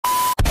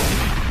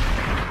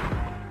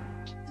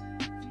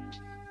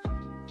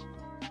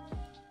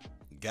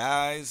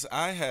Guys,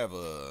 I have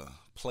a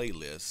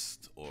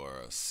playlist or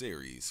a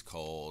series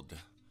called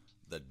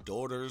The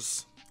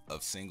Daughters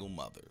of Single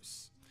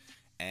Mothers.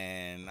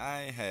 And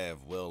I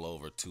have well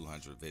over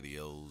 200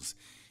 videos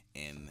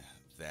in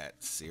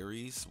that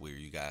series where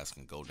you guys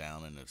can go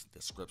down in the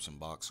description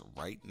box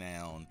right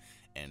now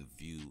and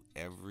view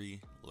every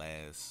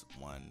last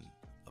one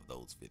of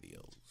those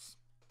videos.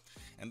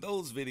 And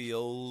those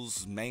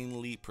videos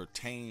mainly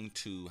pertain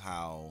to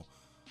how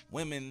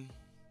women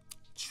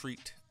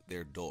treat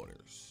their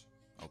daughters.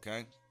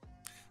 Okay,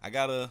 I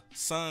got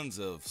sons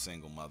of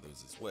single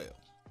mothers as well,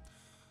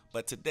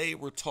 but today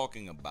we're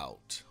talking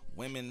about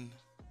women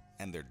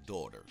and their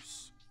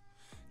daughters.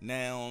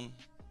 Now,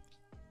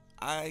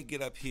 I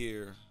get up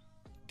here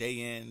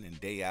day in and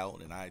day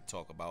out and I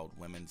talk about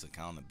women's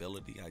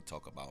accountability, I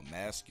talk about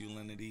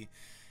masculinity,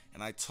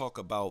 and I talk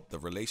about the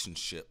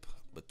relationship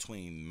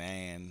between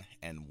man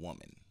and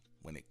woman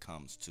when it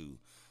comes to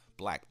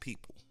black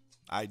people.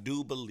 I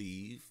do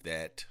believe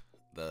that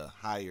the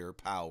higher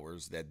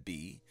powers that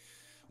be,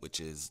 which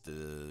is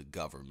the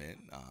government,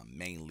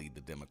 mainly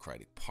the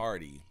Democratic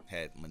Party,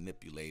 had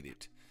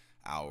manipulated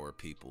our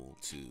people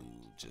to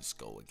just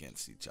go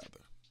against each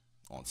other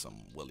on some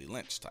Willie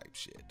Lynch type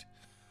shit.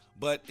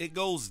 But it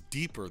goes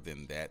deeper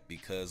than that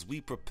because we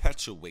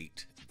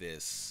perpetuate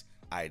this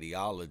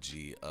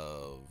ideology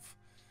of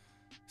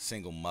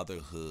single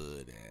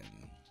motherhood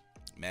and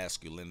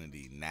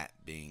masculinity not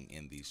being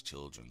in these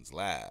children's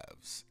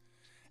lives.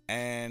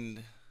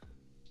 And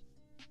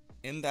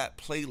in that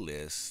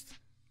playlist,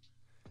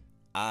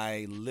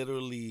 I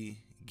literally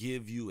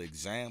give you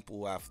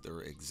example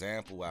after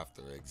example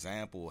after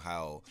example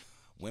how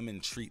women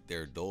treat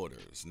their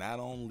daughters. Not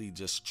only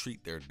just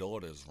treat their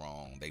daughters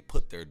wrong, they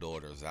put their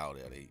daughters out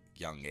at a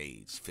young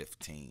age,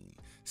 15,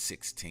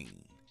 16.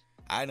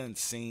 I done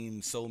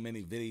seen so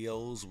many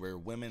videos where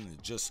women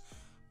are just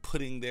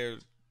putting their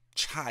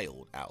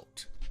child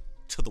out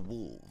to the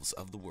wolves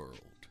of the world,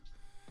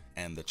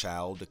 and the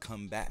child to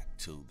come back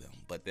to them,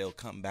 but they'll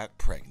come back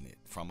pregnant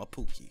from a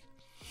POOKIE.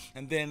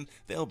 And then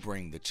they'll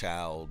bring the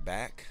child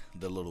back,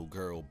 the little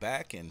girl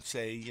back, and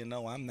say, you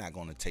know, I'm not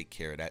going to take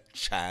care of that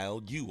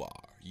child. You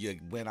are. You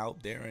went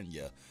out there and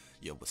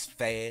you was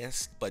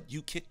fast, but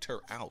you kicked her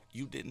out.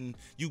 You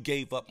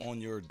gave up on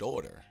your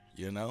daughter,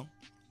 you know?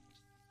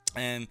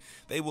 And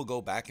they will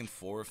go back and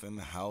forth in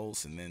the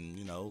house, and then,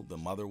 you know, the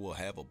mother will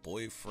have a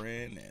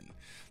boyfriend, and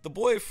the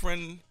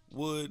boyfriend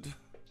would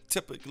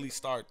typically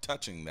start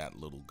touching that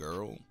little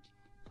girl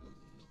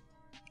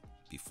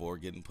before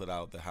getting put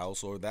out the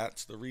house, or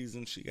that's the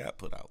reason she got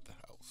put out the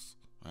house,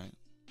 right?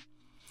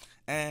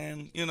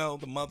 And, you know,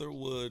 the mother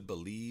would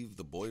believe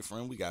the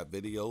boyfriend. We got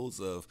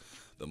videos of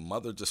the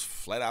mother just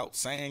flat out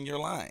saying you're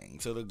lying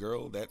to the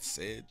girl that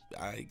said,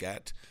 I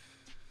got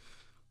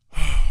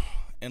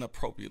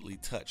inappropriately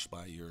touched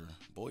by your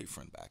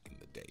boyfriend back in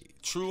the day.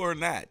 True or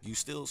not, you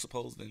still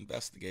supposed to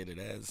investigate it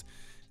as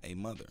a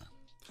mother.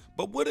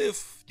 But what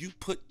if you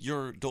put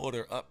your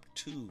daughter up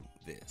to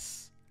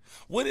this?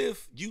 What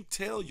if you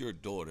tell your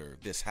daughter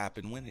this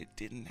happened when it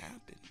didn't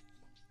happen?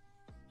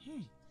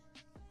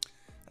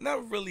 I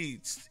never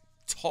really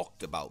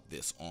talked about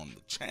this on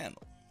the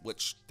channel,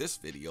 which this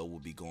video will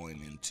be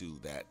going into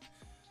that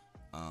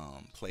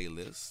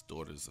playlist,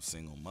 Daughters of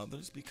Single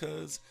Mothers,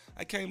 because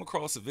I came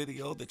across a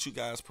video that you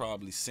guys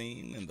probably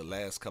seen in the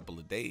last couple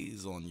of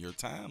days on your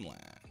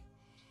timeline.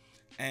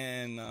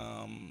 And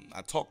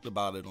I talked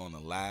about it on a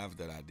live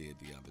that I did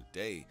the other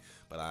day,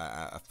 but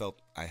I felt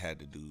I had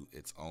to do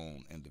its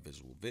own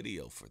individual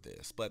video for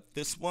this. But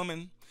this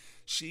woman,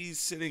 she's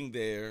sitting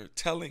there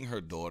telling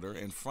her daughter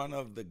in front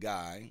of the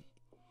guy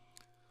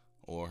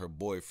or her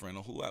boyfriend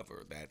or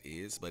whoever that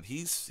is, but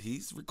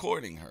he's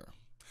recording her.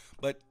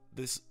 But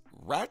this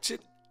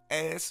ratchet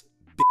ass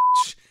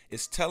bitch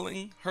is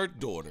telling her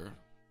daughter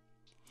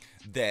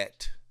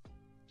that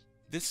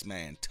this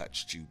man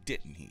touched you,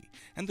 didn't he?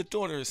 And the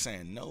daughter is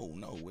saying, no.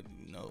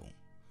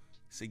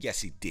 So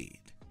yes, he did.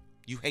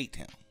 You hate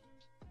him.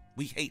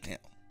 We hate him.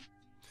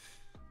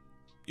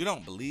 You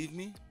don't believe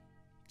me?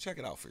 Check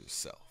it out for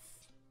yourself.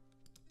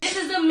 This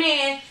is a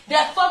man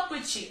that fuck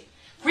with you.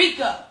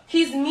 Rico,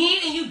 he's mean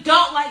and you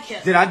don't like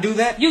him. Did I do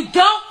that? You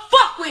don't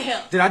fuck with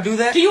him. Did I do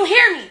that? Do you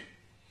hear me?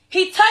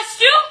 He touched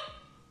you?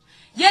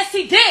 Yes,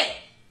 he did.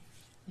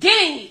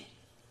 Didn't he?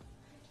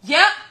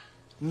 Yep.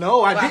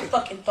 No, I I didn't.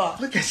 fucking thought.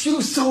 Look at you,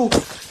 so...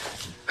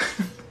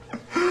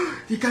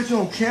 You got you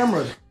on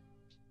camera.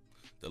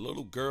 The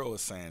little girl is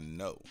saying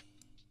no.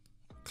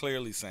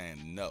 Clearly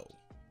saying no.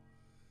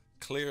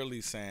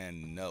 Clearly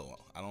saying no.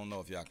 I don't know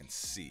if y'all can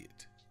see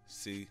it.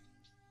 See?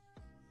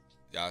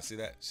 Y'all see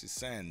that? She's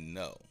saying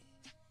no.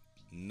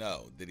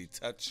 No. Did he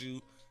touch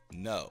you?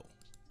 No.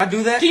 I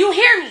do that? Do you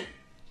hear me?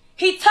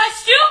 He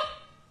touched you?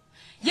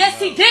 Yes,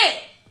 No. he did.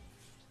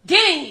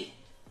 Didn't he?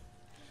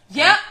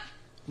 Yep.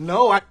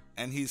 No,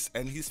 And he's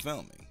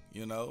filming,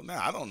 you know.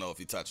 Now, I don't know if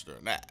he touched her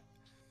or not.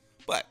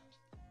 But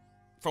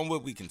from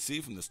what we can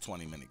see from this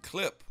 20-minute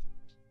clip,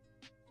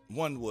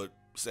 one would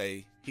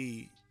say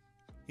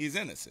he's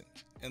innocent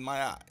in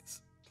my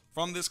eyes.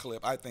 From this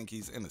clip, I think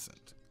he's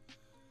innocent.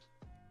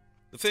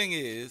 The thing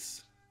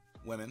is,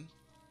 women,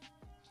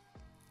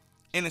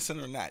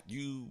 innocent or not,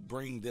 you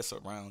bring this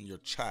around your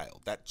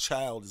child. That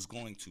child is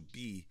going to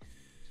be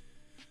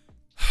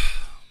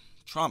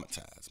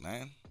traumatized,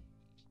 man.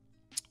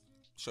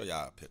 Show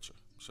y'all a picture.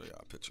 Show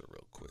y'all a picture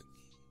real quick.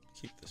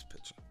 Keep this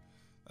picture.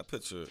 That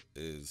picture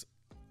is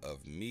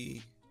of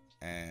me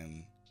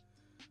and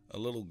a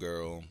little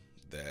girl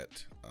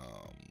that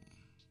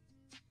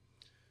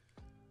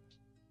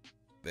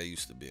they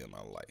used to be in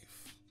my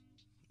life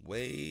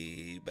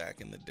way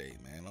back in the day,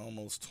 man,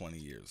 almost 20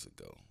 years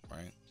ago,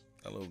 right?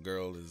 That little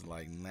girl is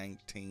like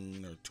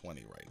 19 or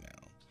 20 right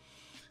now.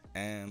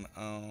 And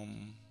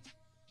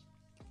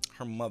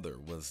her mother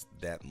was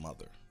that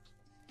mother.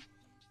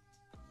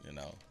 You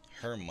know,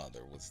 her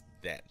mother was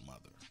that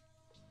mother.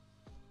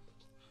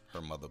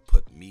 Her mother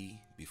put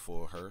me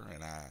before her,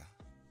 and I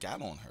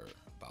got on her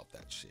about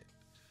that shit.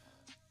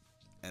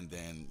 And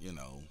then, you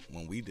know,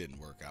 when we didn't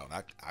work out,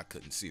 I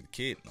couldn't see the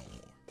kid no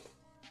more.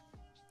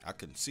 I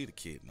couldn't see the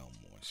kid no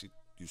more. She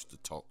used to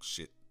talk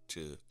shit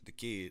to the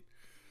kid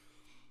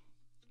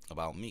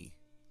about me,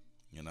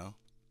 you know.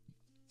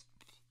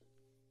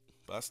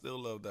 But I still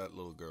love that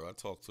little girl. I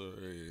talk to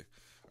her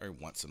every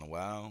once in a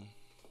while.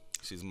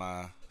 She's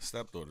my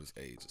stepdaughter's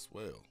age as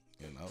well,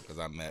 you know, because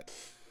I met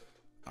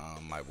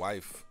my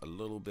wife a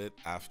little bit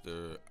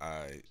after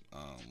I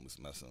was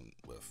messing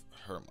with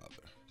her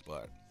mother.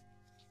 But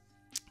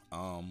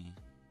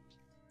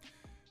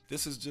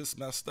this is just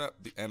messed up,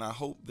 and I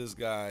hope this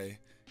guy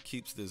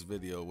keeps this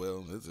video.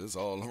 Well, it's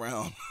all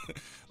around.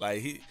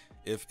 Like,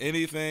 if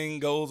anything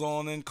goes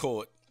on in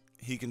court,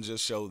 he can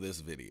just show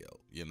this video,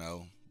 you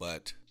know.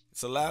 But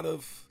it's a lot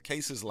of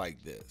cases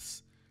like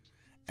this,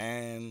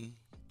 and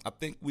I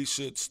think we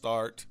should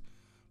start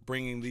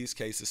bringing these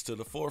cases to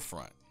the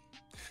forefront.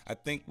 I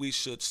think we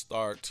should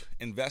start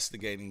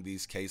investigating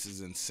these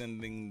cases and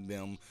sending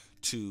them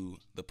to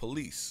the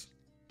police.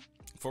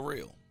 For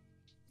real.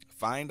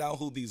 Find out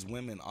who these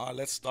women are.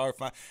 Let's start.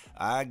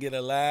 I get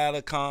a lot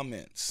of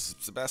comments,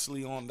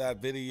 especially on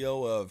that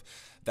video of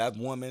that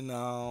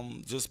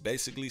woman just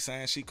basically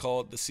saying she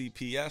called the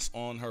CPS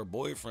on her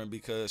boyfriend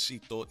because she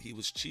thought he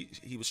was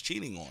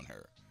cheating on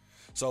her.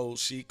 So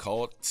she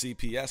called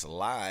CPS,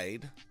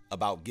 lied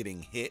about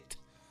getting hit,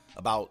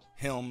 about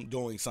him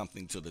doing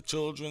something to the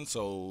children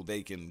so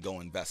they can go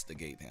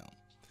investigate him.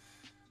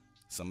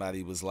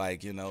 Somebody was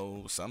like, you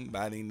know,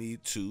 somebody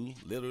need to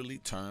literally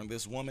turn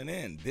this woman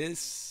in.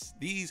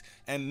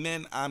 And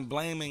then I'm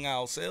blaming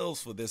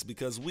ourselves for this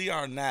because we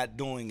are not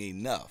doing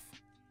enough.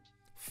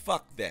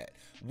 Fuck that.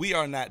 We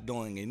are not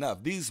doing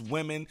enough. These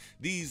women,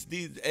 these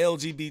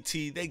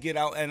LGBT, they get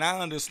out, and I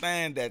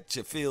understand that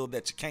you feel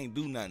that you can't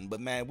do nothing, but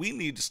man, we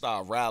need to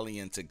start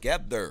rallying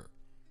together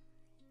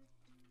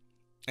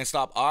and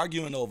stop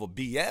arguing over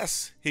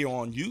BS here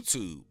on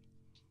YouTube.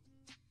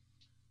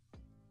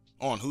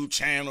 On who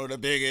channel the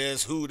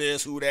biggest, who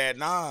this, who that.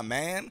 Nah,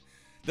 man.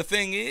 The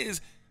thing is,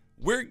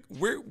 we're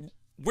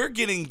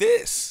getting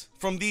this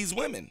from these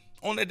women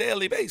on a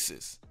daily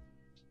basis.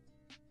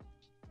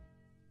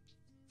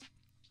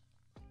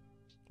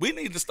 We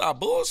need to start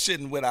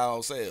bullshitting with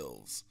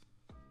ourselves.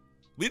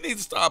 We need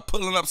to start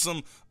pulling up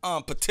some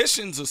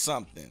petitions or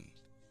something.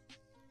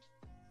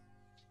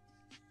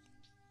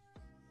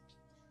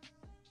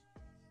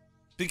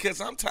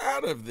 Because I'm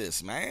tired of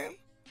this, man.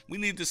 We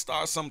need to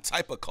start some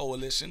type of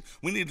coalition.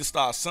 We need to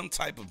start some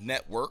type of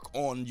network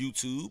on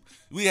YouTube.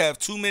 We have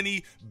too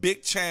many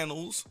big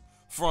channels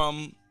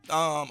from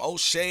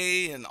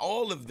O'Shea and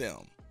all of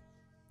them.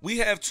 We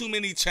have too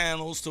many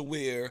channels to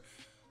where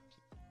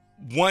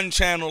one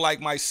channel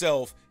like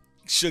myself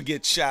should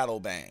get shadow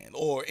banned,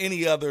 or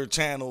any other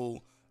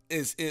channel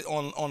is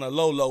on a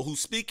low who's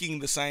speaking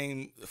the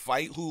same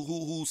fight,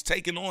 who's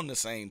taking on the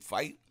same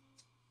fight.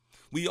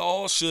 We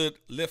all should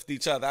lift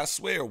each other. I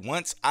swear,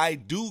 once I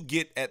do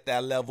get at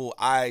that level,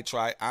 I'm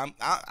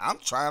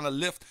trying to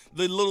lift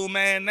the little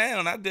man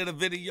down. I did a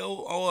video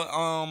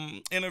or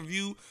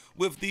interview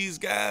with these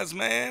guys,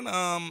 man,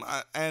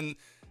 and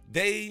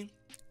they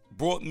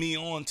brought me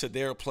on to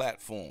their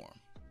platform.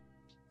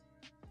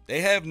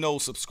 They have no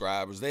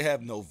subscribers. They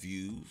have no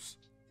views.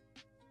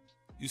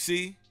 You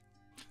see?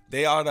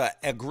 They are the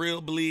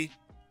agreeably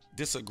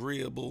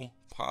disagreeable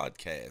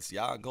podcast.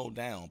 Y'all go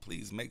down.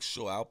 Please make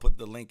sure. I'll put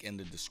the link in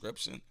the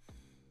description.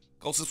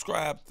 Go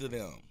subscribe to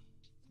them.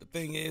 The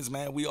thing is,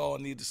 man, we all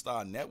need to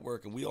start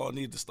networking. We all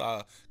need to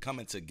start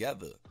coming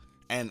together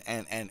and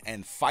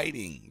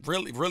fighting.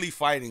 Really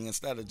fighting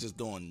instead of just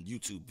doing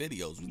YouTube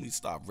videos. We need to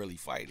start really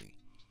fighting.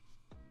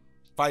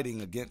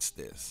 Fighting against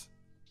this.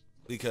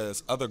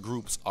 Because other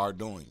groups are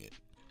doing it.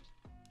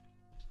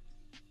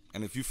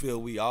 And if you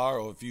feel we are,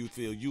 or if you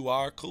feel you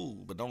are,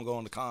 cool. But don't go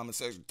in the comment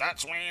section,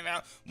 that's Wayne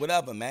out.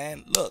 Whatever,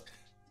 man. Look,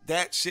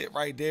 that shit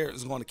right there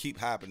is going to keep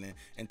happening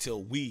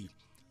until we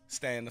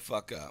stand the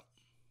fuck up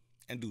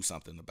and do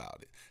something about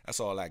it. That's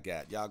all I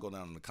got. Y'all go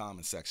down in the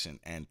comment section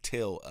and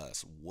tell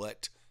us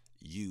what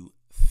you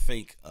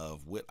think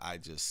of what I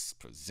just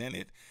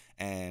presented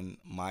and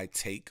my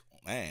take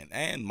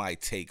and my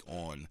take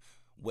on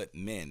what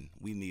men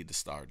we need to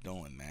start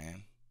doing,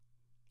 man.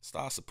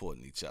 Start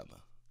supporting each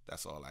other.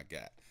 That's all I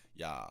got.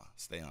 Y'all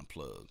stay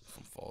unplugged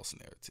from false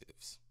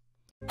narratives.